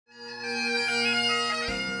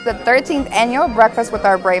The 13th annual Breakfast with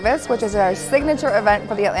Our Bravest, which is our signature event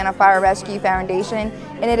for the Atlanta Fire Rescue Foundation,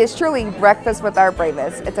 and it is truly Breakfast with Our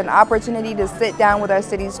Bravest. It's an opportunity to sit down with our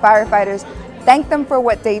city's firefighters, thank them for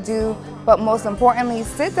what they do, but most importantly,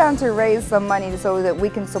 sit down to raise some money so that we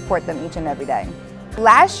can support them each and every day.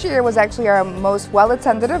 Last year was actually our most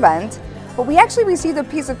well-attended event, but we actually received a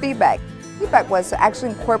piece of feedback. Feedback was to actually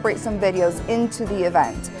incorporate some videos into the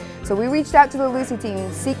event. So we reached out to the Lucie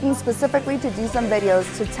team seeking specifically to do some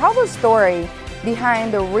videos to tell the story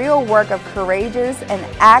behind the real work of courageous and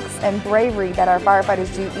acts and bravery that our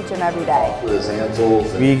firefighters do each and every day.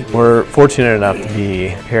 We were fortunate enough to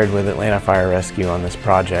be paired with Atlanta Fire Rescue on this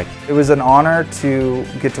project. It was an honor to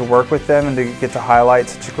get to work with them and to get to highlight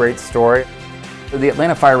such a great story. The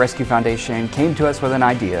Atlanta Fire Rescue Foundation came to us with an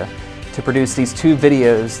idea to produce these two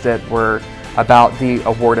videos that were about the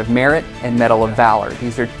Award of Merit and Medal of Valor.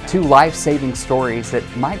 These are two life-saving stories that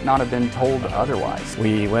might not have been told otherwise.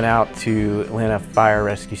 We went out to Atlanta Fire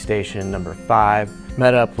Rescue Station number 5,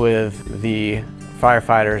 met up with the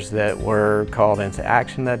firefighters that were called into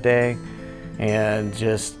action that day, and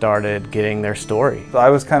just started getting their story. So I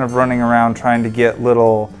was kind of running around trying to get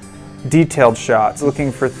little detailed shots,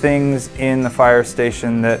 looking for things in the fire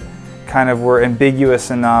station that kind of were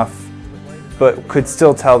ambiguous enough but could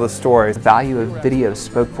still tell the story. The value of videos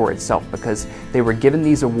spoke for itself because they were given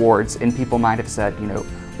these awards and people might have said, you know,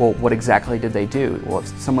 well, what exactly did they do? Well, if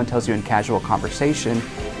someone tells you in casual conversation,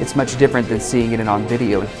 it's much different than seeing it on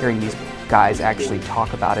video and hearing these guys actually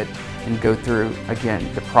talk about it and go through,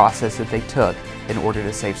 again, the process that they took in order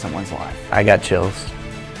to save someone's life. I got chills.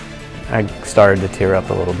 I started to tear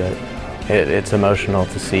up a little bit. It's emotional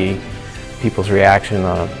to see people's reaction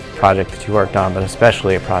on a project that you worked on, but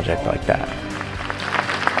especially a project like that.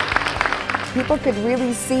 People could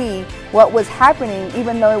really see what was happening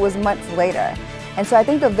even though it was months later. And so I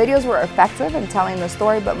think the videos were effective in telling the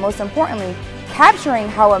story, but most importantly, capturing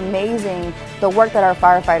how amazing the work that our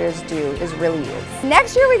firefighters do really is.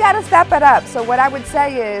 Next year we gotta step it up. So what I would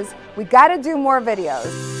say is we gotta do more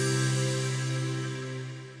videos.